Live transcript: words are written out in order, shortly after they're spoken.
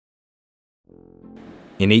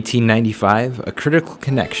In 1895, a critical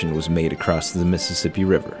connection was made across the Mississippi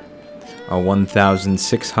River. A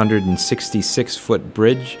 1,666-foot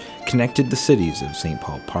bridge connected the cities of St.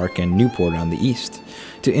 Paul Park and Newport on the east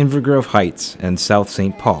to Invergrove Heights and South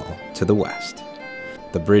St. Paul to the west.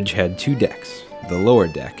 The bridge had two decks. The lower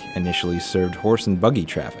deck initially served horse and buggy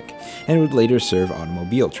traffic and would later serve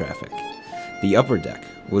automobile traffic. The upper deck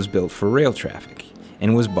was built for rail traffic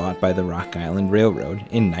and was bought by the Rock Island Railroad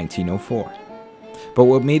in 1904. But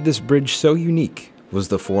what made this bridge so unique was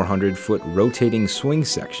the 400-foot rotating swing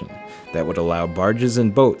section that would allow barges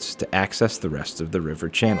and boats to access the rest of the river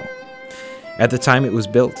channel. At the time it was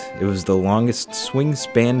built, it was the longest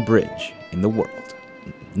swing-span bridge in the world.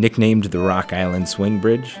 Nicknamed the Rock Island Swing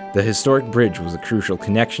Bridge, the historic bridge was a crucial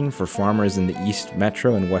connection for farmers in the East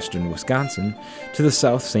Metro and western Wisconsin to the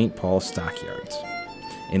South St. Paul stockyards.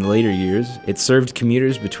 In later years, it served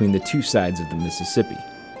commuters between the two sides of the Mississippi.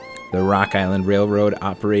 The Rock Island Railroad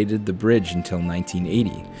operated the bridge until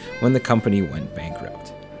 1980, when the company went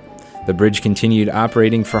bankrupt. The bridge continued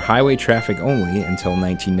operating for highway traffic only until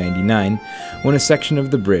 1999, when a section of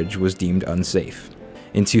the bridge was deemed unsafe.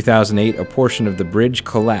 In 2008, a portion of the bridge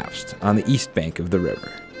collapsed on the east bank of the river.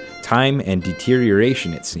 Time and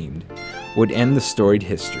deterioration, it seemed, would end the storied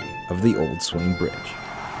history of the old swing bridge.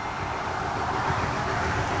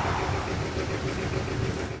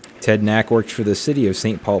 Ted Knack worked for the City of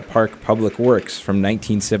St. Paul Park Public Works from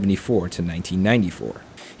 1974 to 1994.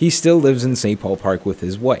 He still lives in St. Paul Park with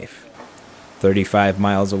his wife. 35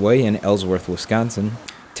 miles away in Ellsworth, Wisconsin,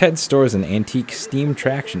 Ted stores an antique steam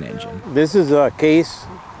traction engine. This is a Case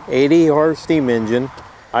 80-horse steam engine.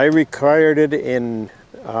 I acquired it in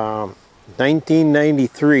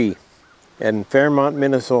 1993 in Fairmont,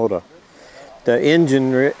 Minnesota. The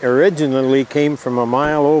engine originally came from a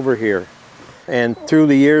mile over here. And through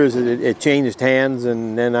the years, it changed hands,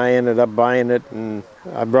 and then I ended up buying it, and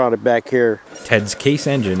I brought it back here. Ted's Case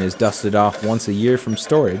engine is dusted off once a year from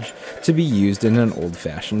storage to be used in an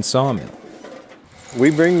old-fashioned sawmill.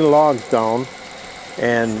 We bring the logs down,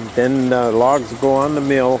 and then the logs go on the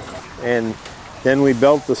mill, and then we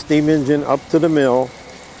belt the steam engine up to the mill,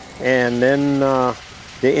 and then the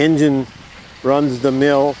engine runs the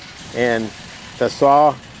mill, and the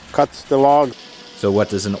saw cuts the logs. So what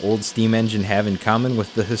does an old steam engine have in common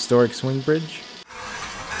with the historic swing bridge?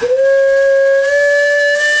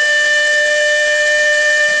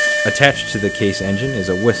 Attached to the Case engine is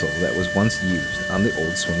a whistle that was once used on the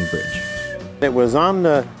old swing bridge. It was on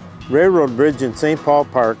the railroad bridge in St. Paul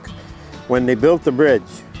Park when they built the bridge.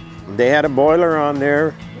 They had a boiler on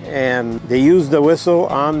there, and they used the whistle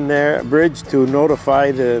on their bridge to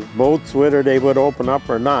notify the boats whether they would open up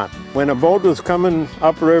or not. When a boat was coming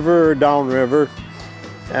upriver or downriver,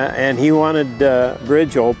 and he wanted the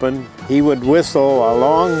bridge open, he would whistle a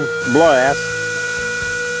long blast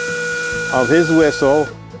of his whistle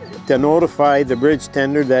to notify the bridge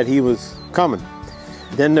tender that he was coming.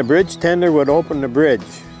 Then the bridge tender would open the bridge,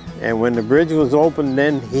 and when the bridge was open,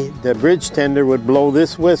 then the bridge tender would blow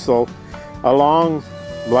this whistle, a long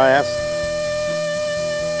blast,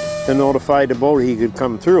 to notify the boat he could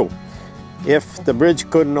come through. If the bridge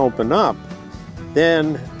couldn't open up,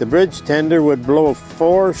 then the bridge tender would blow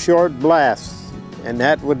 4 short blasts, and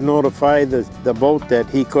that would notify the boat that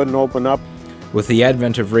he couldn't open up. With the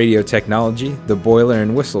advent of radio technology, the boiler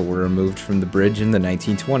and whistle were removed from the bridge in the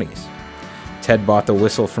 1920s. Ted bought the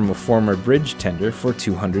whistle from a former bridge tender for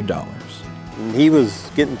 $200. And he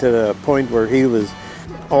was getting to the point where he was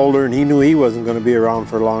older, and he knew he wasn't going to be around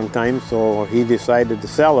for a long time, so he decided to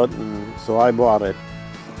sell it, and so I bought it.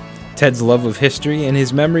 Ted's love of history and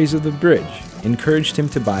his memories of the bridge encouraged him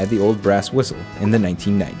to buy the old brass whistle in the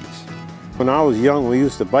 1990s. When I was young, we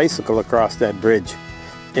used to bicycle across that bridge.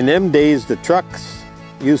 In them days, the trucks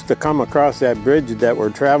used to come across that bridge that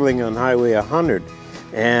were traveling on Highway 100,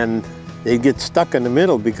 and they'd get stuck in the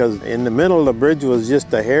middle because in the middle the bridge was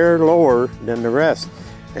just a hair lower than the rest.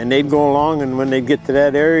 And they'd go along, and when they'd get to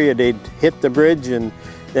that area, they'd hit the bridge, and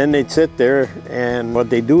then they'd sit there, and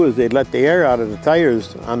what they'd do is they'd let the air out of the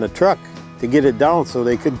tires on the truck to get it down so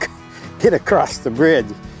they could get across the bridge.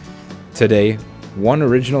 Today, one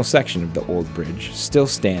original section of the old bridge still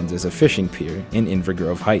stands as a fishing pier in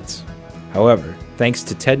Invergrove Heights. However, thanks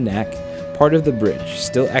to Ted Knack, part of the bridge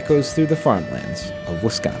still echoes through the farmlands of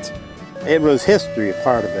Wisconsin. It was history,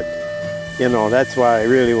 part of it. You know, that's why I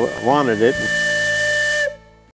really wanted it.